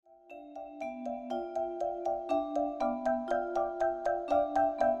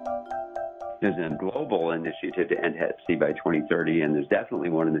There's a global initiative to end Hep C by 2030, and there's definitely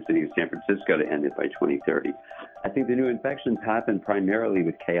one in the city of San Francisco to end it by 2030. I think the new infections happen primarily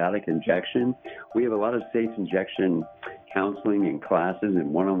with chaotic injection. We have a lot of safe injection counseling and classes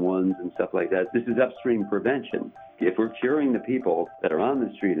and one-on-ones and stuff like that. This is upstream prevention. If we're curing the people that are on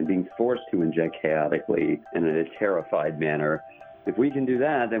the street and being forced to inject chaotically and in a terrified manner, if we can do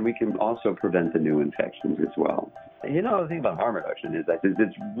that, then we can also prevent the new infections as well. You know, the thing about harm reduction is that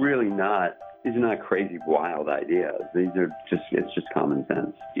it's really not, these are not crazy, wild ideas. It's just common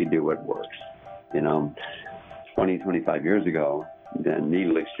sense. You do what works. You know, 20, 25 years ago, then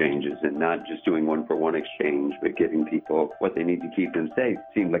needle exchanges and not just doing one-for-one exchange, but giving people what they need to keep them safe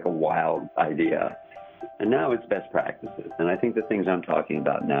seemed like a wild idea. And now it's best practices. And I think the things I'm talking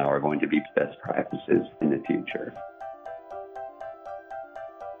about now are going to be best practices in the future.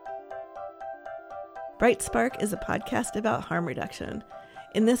 Bright Spark is a podcast about harm reduction.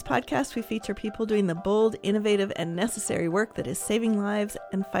 In this podcast, we feature people doing the bold, innovative, and necessary work that is saving lives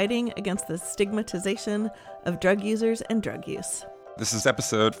and fighting against the stigmatization of drug users and drug use. This is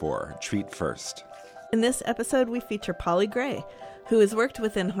episode 4, Treat First. In this episode, we feature Polly Gray, who has worked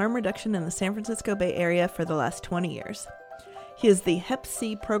within harm reduction in the San Francisco Bay Area for the last 20 years. He is the Hep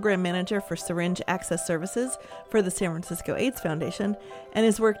C Program Manager for Syringe Access Services for the San Francisco AIDS Foundation and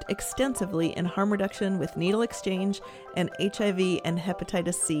has worked extensively in harm reduction with needle exchange and HIV and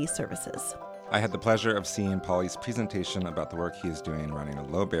hepatitis C services. I had the pleasure of seeing Polly's presentation about the work he is doing running a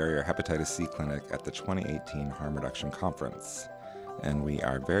low-barrier hepatitis C clinic at the 2018 Harm Reduction Conference. And we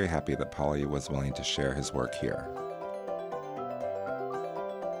are very happy that Polly was willing to share his work here.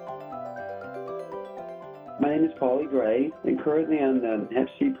 My name is Polly Gray, and currently I'm the Hep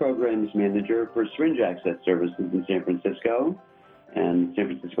C Programs Manager for Syringe Access Services in San Francisco and San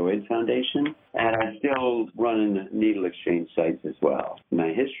Francisco AIDS Foundation, and I still run needle exchange sites as well. My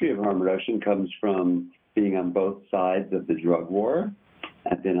history of harm reduction comes from being on both sides of the drug war.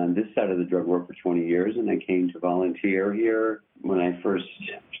 I've been on this side of the drug war for 20 years, and I came to volunteer here when I first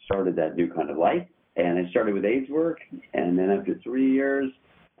started that new kind of life. And I started with AIDS work, and then after 3 years,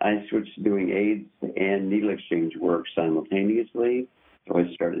 I switched to doing AIDS and needle exchange work simultaneously. So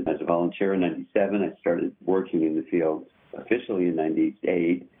I started as a volunteer in 97. I started working in the field officially in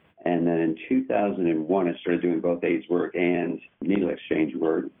 98. And then in 2001, I started doing both AIDS work and needle exchange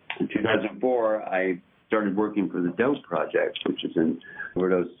work. In 2004, I started working for the DOPE Project, which is an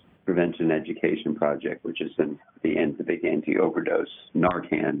overdose prevention education project, which is the big anti-overdose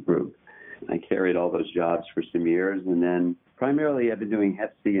Narcan group. I carried all those jobs for some years, and then primarily I've been doing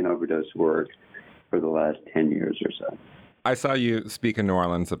Hep C and overdose work for the last 10 years or so. I saw you speak in New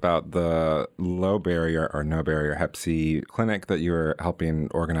Orleans about the low barrier or no barrier Hep C clinic that you were helping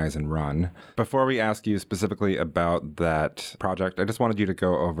organize and run. Before we ask you specifically about that project, I just wanted you to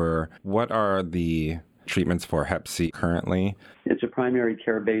go over what are the treatments for Hep C currently? It's a primary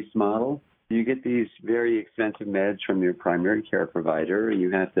care-based model. You get these very expensive meds from your primary care provider, and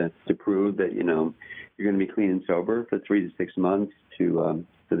you have to prove that, you know, you're going to be clean and sober for 3 to 6 months so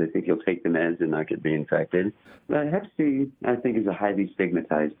they think you'll take the meds and not get reinfected. But Hep C, I think, is a highly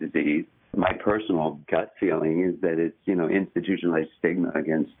stigmatized disease. My personal gut feeling is that it's, you know, institutionalized stigma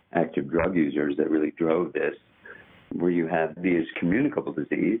against active drug users that really drove this, where you have these communicable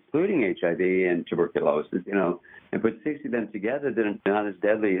disease, including HIV and tuberculosis, you know, and put 6 of them together that are not as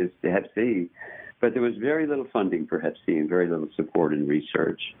deadly as the Hep C. But there was very little funding for Hep C and very little support in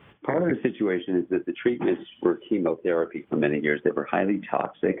research. Part of the situation is that the treatments were chemotherapy for many years. They were highly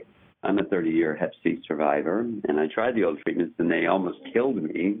toxic. I'm a 30-year Hep C survivor, and I tried the old treatments, and they almost killed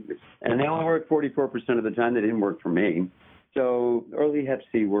me. And they only worked 44% of the time. They didn't work for me. So early Hep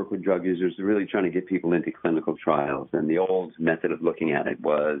C work with drug users are really trying to get people into clinical trials. And the old method of looking at it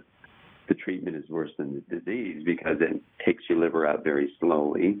was the treatment is worse than the disease because it takes your liver out very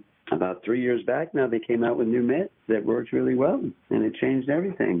slowly. About 3 years back now, they came out with new meds that worked really well, and it changed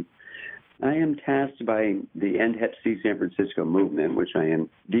everything. I am tasked by the End Hep C San Francisco movement, which I am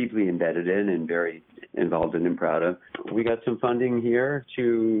deeply embedded in and very involved in and proud of. We got some funding here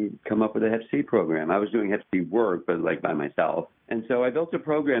to come up with a Hep C program. I was doing Hep C work, but like by myself. And so I built a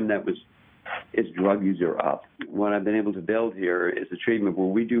program that is drug user up. What I've been able to build here is a treatment where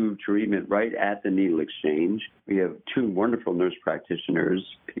we do treatment right at the needle exchange. We have 2 wonderful nurse practitioners,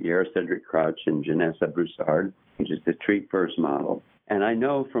 Pierre Cedric Crouch and Janessa Broussard, which is the Treat First model. And I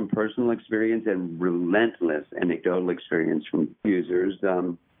know from personal experience and relentless anecdotal experience from users,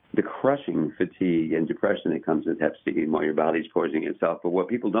 the crushing fatigue and depression that comes with Hep C while your body's poisoning itself. But what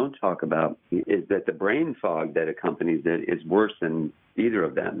people don't talk about is that the brain fog that accompanies it is worse than either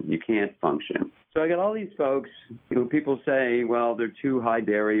of them. You can't function. So I got all these folks who people say, well, they're too high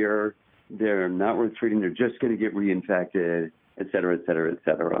barrier, they're not worth treating, they're just going to get reinfected, et cetera, et cetera, et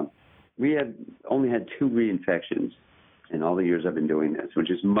cetera. We have only had 2 reinfections in all the years I've been doing this, which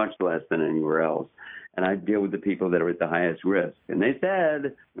is much less than anywhere else. And I deal with the people that are at the highest risk. And they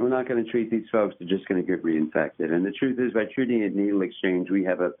said, we're not going to treat these folks, they're just going to get reinfected. And the truth is, by treating at needle exchange, we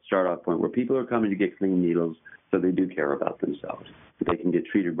have a start-off point where people are coming to get clean needles, so they do care about themselves. They can get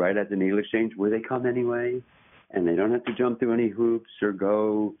treated right at the needle exchange where they come anyway, and they don't have to jump through any hoops or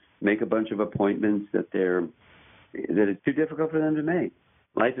go make a bunch of appointments that it's too difficult for them to make.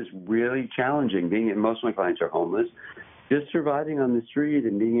 Life is really challenging. Most of my clients are homeless. Just surviving on the street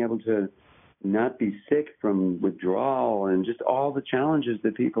and being able to not be sick from withdrawal and just all the challenges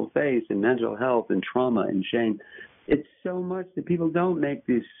that people face in mental health and trauma and shame. It's so much that people don't make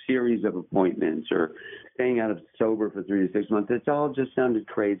this series of appointments or staying out of sober for 3 to 6 months. It's all just sounded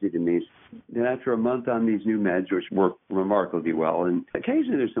crazy to me. And after a month on these new meds, which work remarkably well, and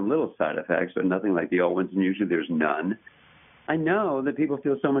occasionally there's some little side effects, but nothing like the old ones, and usually there's none. I know that people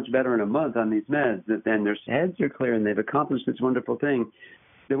feel so much better in a month on these meds that then their heads are clear and they've accomplished this wonderful thing.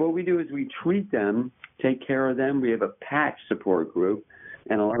 So what we do is we treat them, take care of them. We have a PAC support group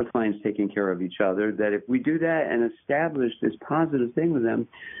and a lot of clients taking care of each other, that if we do that and establish this positive thing with them,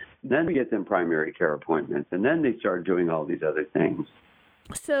 then we get them primary care appointments, and then they start doing all these other things.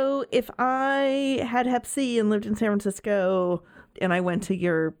 So if I had Hep C and lived in San Francisco and I went to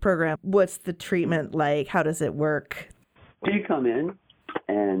your program, what's the treatment like? How does it work? You come in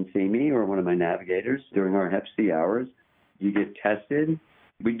and see me or one of my navigators during our Hep C hours. You get tested.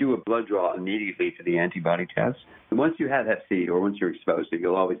 We do a blood draw immediately for the antibody test. And once you have Hep C or once you're exposed to it,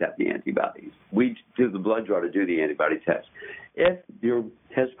 you'll always have the antibodies. We do the blood draw to do the antibody test. If you're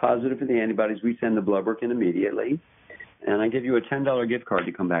test positive for the antibodies, we send the blood work in immediately. And I give you a $10 gift card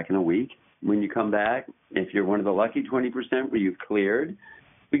to come back in a week. When you come back, if you're one of the lucky 20% where you've cleared,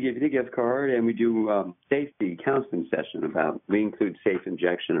 we give you the gift card, and we do safety counseling session we include safe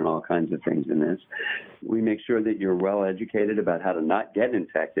injection and all kinds of things in this. We make sure that you're well educated about how to not get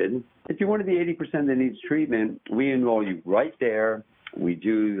infected. If you're one of the 80% that needs treatment, we enroll you right there. We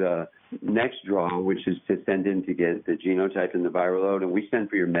do the next draw, which is to send in to get the genotype and the viral load, and we send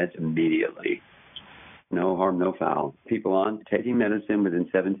for your meds immediately. No harm, no foul. People on taking medicine within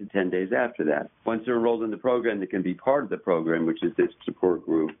 7 to 10 days after that. Once they're enrolled in the program, they can be part of the program, which is this support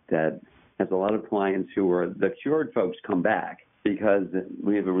group that has a lot of clients who are the cured folks come back because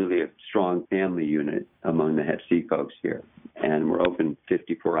we have a really strong family unit among the Hep C folks here. And we're open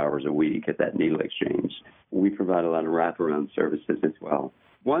 54 hours a week at that needle exchange. We provide a lot of wraparound services as well.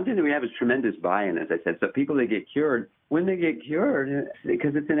 One thing that we have is tremendous buy-in, as I said. So people that get cured, when they get cured,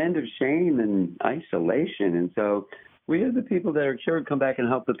 because it's an end of shame and isolation. And so we have the people that are cured come back and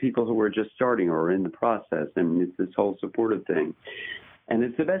help the people who are just starting or are in the process. And it's this whole supportive thing. And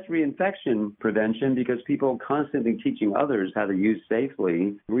it's the best reinfection prevention because people constantly teaching others how to use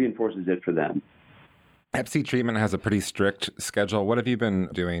safely reinforces it for them. Hep C treatment has a pretty strict schedule. What have you been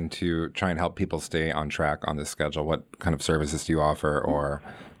doing to try and help people stay on track on this schedule? What kind of services do you offer, or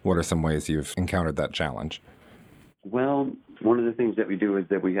what are some ways you've encountered that challenge? Well, one of the things that we do is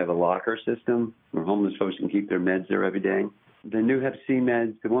that we have a locker system where homeless folks can keep their meds there every day. The new Hep C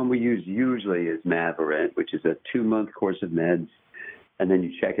meds, the one we use usually is Mavorent, which is a 2-month course of meds, and then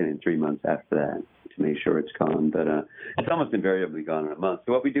you check it in 3 months after that to make sure it's gone. But it's almost invariably gone in a month.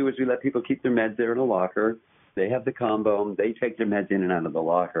 So what we do is we let people keep their meds there in a locker. They have the combo. They take their meds in and out of the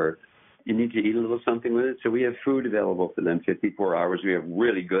locker. You need to eat a little something with it. So we have food available for them 54 hours. We have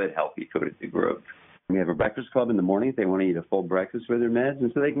really good, healthy food at the group. We have a breakfast club in the morning if they want to eat a full breakfast with their meds.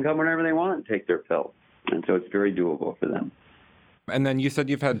 And so they can come whenever they want and take their pill. And so it's very doable for them. And then you said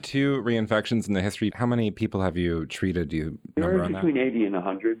you've had 2 reinfections in the history. How many people have you treated? Do you number on that? Between 80 and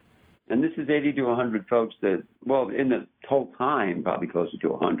 100. And this is 80 to 100 folks that, well, in the whole time, probably closer to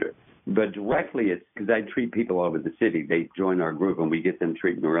 100. But directly, it's because I treat people all over the city. They join our group, and we get them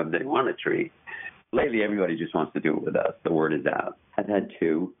treatment wherever they want to treat. Lately, everybody just wants to do it with us. The word is out. I've had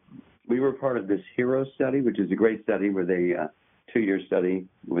 2. We were part of this HERO study, which is a great study where they 2-year study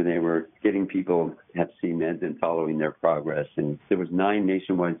where they were getting people Hep C meds and following their progress. And there was 9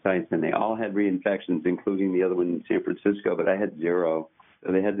 nationwide sites, and they all had reinfections, including the other one in San Francisco, but I had 0.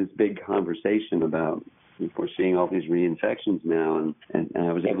 So they had this big conversation about, we're seeing all these reinfections now, and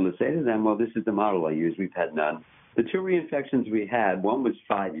I was able to say to them, well, this is the model I use. We've had none. The 2 reinfections we had, one was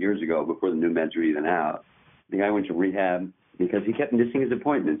 5 years ago before the new meds were even out. The guy went to rehab because he kept missing his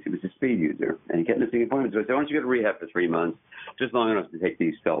appointments. He was a speed user, and he kept missing appointments. So I said, why don't you go to rehab for 3 months, just long enough to take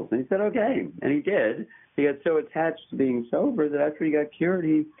these pills? And he said, okay. And he did. He got so attached to being sober that after he got cured,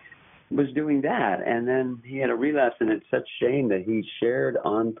 he was doing that. And then he had a relapse, and it's such shame that he shared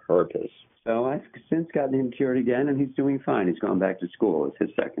on purpose. So I've since gotten him cured again, and he's doing fine. He's gone back to school. It's his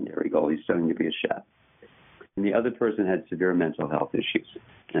secondary goal. He's studying to be a chef. And the other person had severe mental health issues,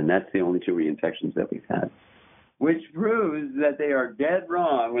 and that's the only two reinfections that we've had, which proves that they are dead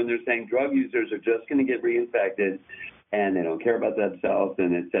wrong when they're saying drug users are just going to get reinfected and they don't care about themselves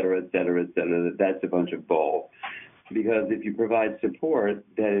and et cetera, et cetera, et cetera. That's a bunch of bull. Because if you provide support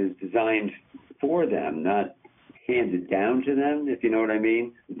that is designed for them, not handed down to them, if you know what I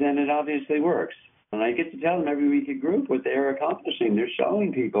mean, then it obviously works. And I get to tell them every week at group what they are accomplishing. They're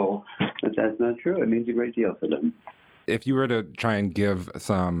showing people that that's not true. It means a great deal for them. If you were to try and give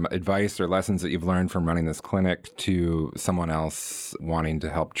some advice or lessons that you've learned from running this clinic to someone else wanting to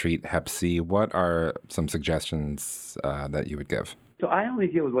help treat Hep C, what are some suggestions that you would give? So I only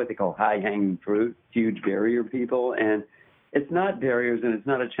deal with what they call high-hanging fruit, huge barrier people, and it's not barriers and it's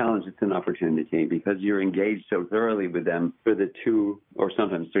not a challenge, it's an opportunity because you're engaged so thoroughly with them for the 2 or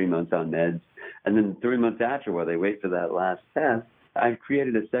sometimes 3 months on meds. And then 3 months after, while they wait for that last test, I've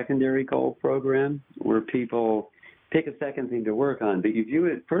created a secondary goal program where people pick a second thing to work on. But you view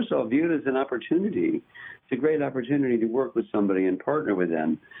it, first of all, view it as an opportunity. It's a great opportunity to work with somebody and partner with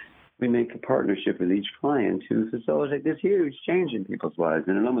them. We make a partnership with each client to facilitate this huge change in people's lives,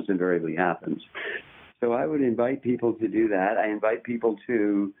 and it almost invariably happens. So I would invite people to do that. I invite people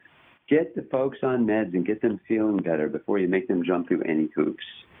to get the folks on meds and get them feeling better before you make them jump through any hoops.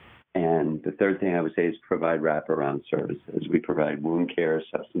 And the third thing I would say is provide wraparound services. We provide wound care,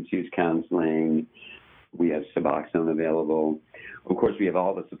 substance use counseling. We have Suboxone available. Of course, we have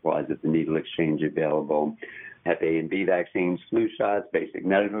all the supplies at the needle exchange available. Hep A and B vaccines, flu shots, basic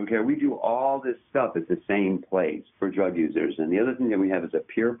medical care. We do all this stuff at the same place for drug users. And the other thing that we have is a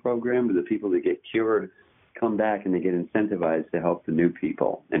peer program where the people that get cured come back and they get incentivized to help the new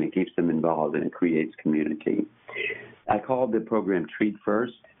people. And it keeps them involved and it creates community. I call the program Treat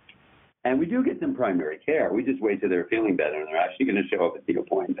First. And we do get them primary care. We just wait till they're feeling better and they're actually going to show up at the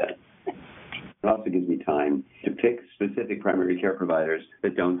appointment. It also gives me time to pick specific primary care providers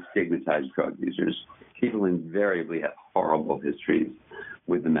that don't stigmatize drug users. People invariably have horrible histories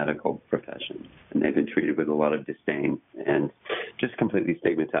with the medical profession, and they've been treated with a lot of disdain and just completely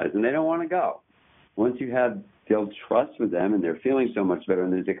stigmatized, and they don't want to go. Once you have built trust with them and they're feeling so much better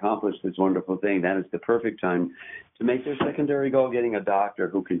and they've accomplished this wonderful thing, that is the perfect time to make their secondary goal getting a doctor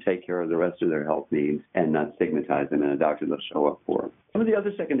who can take care of the rest of their health needs and not stigmatize them, and a doctor they'll show up for. Some of the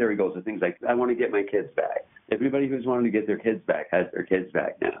other secondary goals are things like, I want to get my kids back. Everybody who's wanting to get their kids back has their kids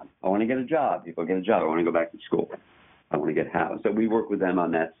back now. I want to get a job. People get a job. I want to go back to school. I want to get housed. So we work with them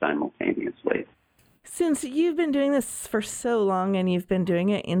on that simultaneously. Since you've been doing this for so long and you've been doing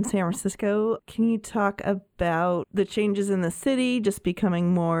it in San Francisco, can you talk about the changes in the city just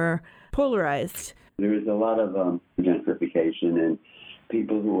becoming more polarized? There is a lot of gentrification and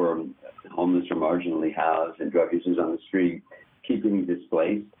people who are homeless or marginally housed and drug users on the street keep getting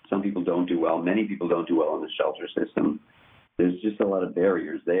displaced. Some people don't do well. Many people don't do well in the shelter system. There's just a lot of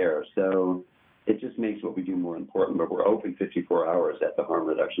barriers there. So it just makes what we do more important. But we're open 54 hours at the Harm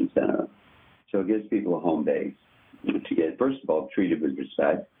Reduction Center. So it gives people a home base to get, first of all, treated with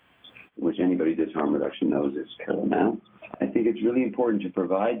respect, which anybody who does harm reduction knows is paramount. I think it's really important to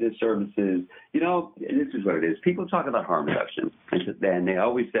provide the services. You know, this is what it is. People talk about harm reduction, and they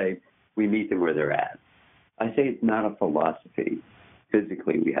always say, we meet them where they're at. I say it's not a philosophy.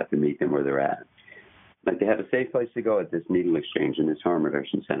 Physically, we have to meet them where they're at. Like, they have a safe place to go at this needle exchange and this harm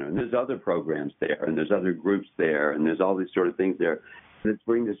reduction center. And there's other programs there, and there's other groups there, and there's all these sort of things there. Let's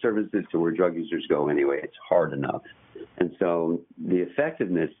bring the services to where drug users go anyway. It's hard enough. And so the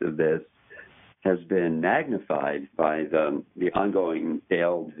effectiveness of this has been magnified by the ongoing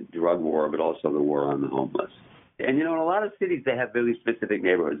failed drug war, but also the war on the homeless. And, you know, in a lot of cities, they have really specific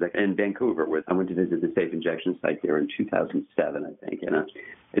neighborhoods. Like in Vancouver, where I went to visit the Safe Injection site there in 2007, I think. And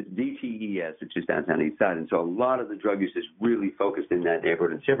it's DTES, which is downtown East Side. And so a lot of the drug use is really focused in that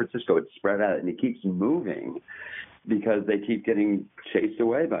neighborhood. In San Francisco, it's spread out, and it keeps moving because they keep getting chased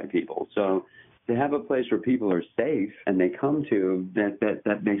away by people. So to have a place where people are safe and they come to,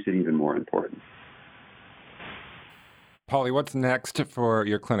 that makes it even more important. Polly, what's next for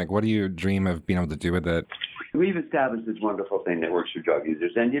your clinic? What do you dream of being able to do with it? We've established this wonderful thing that works for drug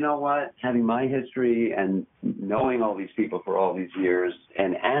users. And you know what? Having my history and knowing all these people for all these years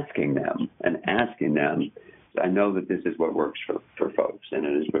and asking them, I know that this is what works for folks, and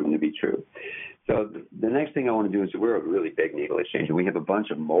it is proven to be true. So the next thing I want to do is, we're a really big needle exchange, and we have a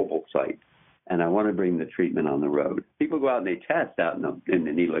bunch of mobile sites, and I want to bring the treatment on the road. People go out and they test out in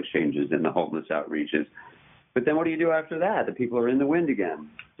the needle exchanges and the homeless outreaches, But then what do you do after that? The people are in the wind again.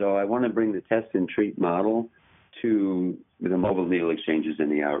 So I want to bring the test and treat model to the mobile needle exchanges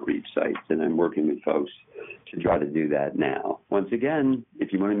and the outreach sites, and I'm working with folks to try to do that now. Once again,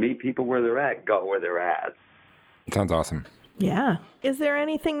 if you want to meet people where they're at, go where they're at. Sounds awesome. Yeah. Is there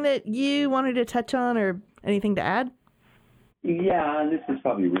anything that you wanted to touch on or anything to add? Yeah, and this is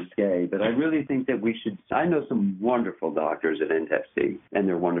probably risque, but I really think that we should. I know some wonderful doctors at NTFC, and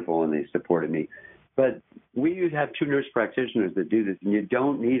they're wonderful, and they supported me. But we have 2 nurse practitioners that do this, and you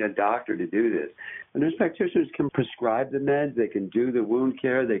don't need a doctor to do this. The nurse practitioners can prescribe the meds, they can do the wound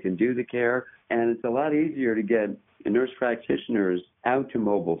care, they can do the care, and it's a lot easier to get nurse practitioners out to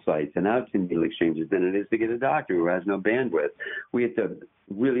mobile sites and out to needle exchanges than it is to get a doctor who has no bandwidth. We have to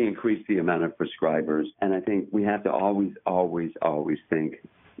really increase the amount of prescribers, and I think we have to always think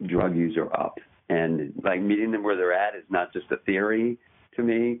drug use are up. And like meeting them where they're at is not just a theory to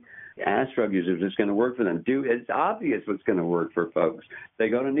me. Ask drug users if it's going to work for them. It's obvious what's going to work for folks. They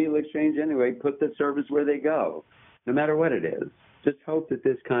go to needle exchange anyway, put the service where they go, no matter what it is. Just hope that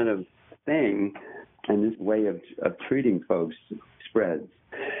this kind of thing and this way of treating folks spreads.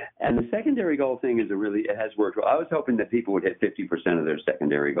 And the secondary goal thing it has worked well. I was hoping that people would hit 50% of their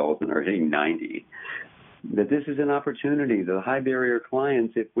secondary goals and are hitting 90%. That this is an opportunity. The high barrier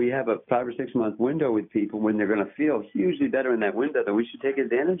clients, if we have a 5 or 6 month window with people when they're going to feel hugely better in that window, then we should take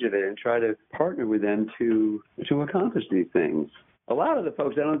advantage of it and try to partner with them to accomplish these things. A lot of the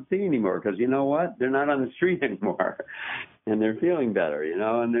folks I don't see anymore because you know what? They're not on the street anymore and they're feeling better,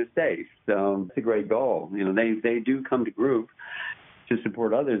 and they're safe. So it's a great goal. They do come to group to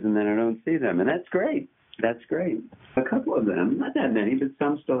support others and then I don't see them. And that's great. That's great. A couple of them, not that many, but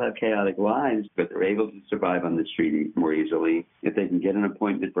some still have chaotic lives, but they're able to survive on the street more easily. If they can get an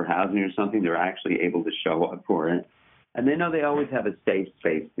appointment for housing or something, they're actually able to show up for it. And they know they always have a safe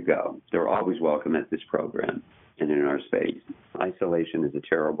space to go. They're always welcome at this program and in our space. Isolation is a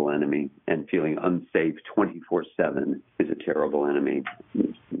terrible enemy, and feeling unsafe 24/7 is a terrible enemy.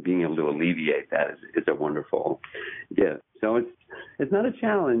 Being able to alleviate that is a wonderful gift. So it's not a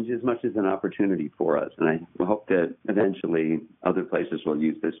challenge as much as an opportunity for us, and I hope that eventually other places will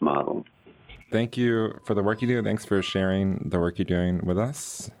use this model. Thank you for the work you do. Thanks for sharing the work you're doing with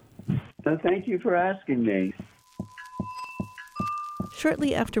us. So thank you for asking me.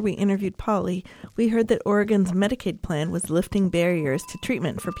 Shortly after we interviewed Polly, we heard that Oregon's Medicaid plan was lifting barriers to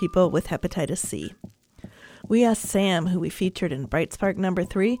treatment for people with hepatitis C. We asked Sam, who we featured in Bright Spark number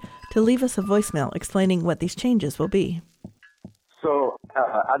 3, to leave us a voicemail explaining what these changes will be. So,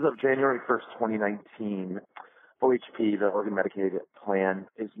 as of January 1st, 2019, OHP, the Oregon Medicaid plan,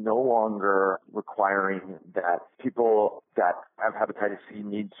 is no longer requiring that people that have hepatitis C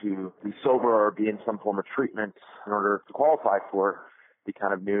need to be sober or be in some form of treatment in order to qualify for the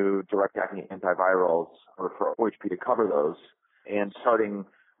kind of new direct-acting antivirals, or for OHP to cover those. And starting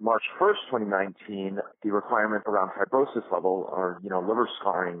March 1st, 2019, the requirement around fibrosis level or, liver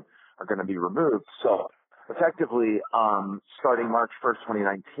scarring are going to be removed. So effectively, starting March 1st,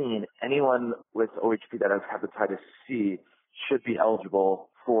 2019, anyone with OHP that has hepatitis C should be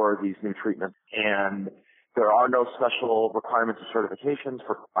eligible for these new treatments. And there are no special requirements or certifications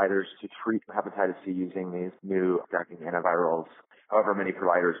for providers to treat hepatitis C using these new acting antivirals. However, many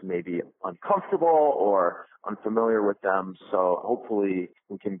providers may be uncomfortable or unfamiliar with them. So hopefully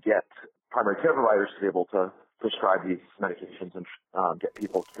we can get primary care providers to be able to prescribe these medications and get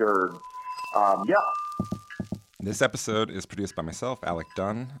people cured. This episode is produced by myself, Alec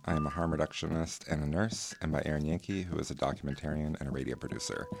Dunn. I am a harm reductionist and a nurse, and by Aaron Yankee, who is a documentarian and a radio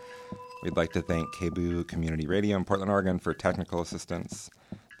producer. We'd like to thank KBOO Community Radio in Portland, Oregon for technical assistance.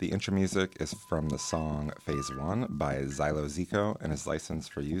 The intro music is from the song Phase 1 by Xylo Zico and is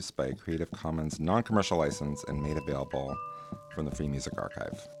licensed for use by a Creative Commons non-commercial license and made available from the Free Music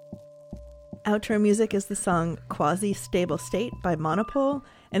Archive. Outro music is the song Quasi-Stable State by Monopole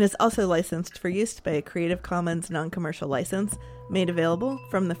and is also licensed for use by a Creative Commons non-commercial license made available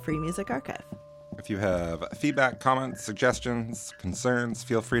from the Free Music Archive. If you have feedback, comments, suggestions, concerns,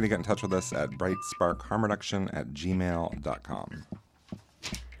 feel free to get in touch with us at brightsparkharmreduction@gmail.com.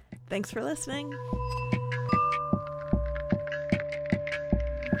 Thanks for listening.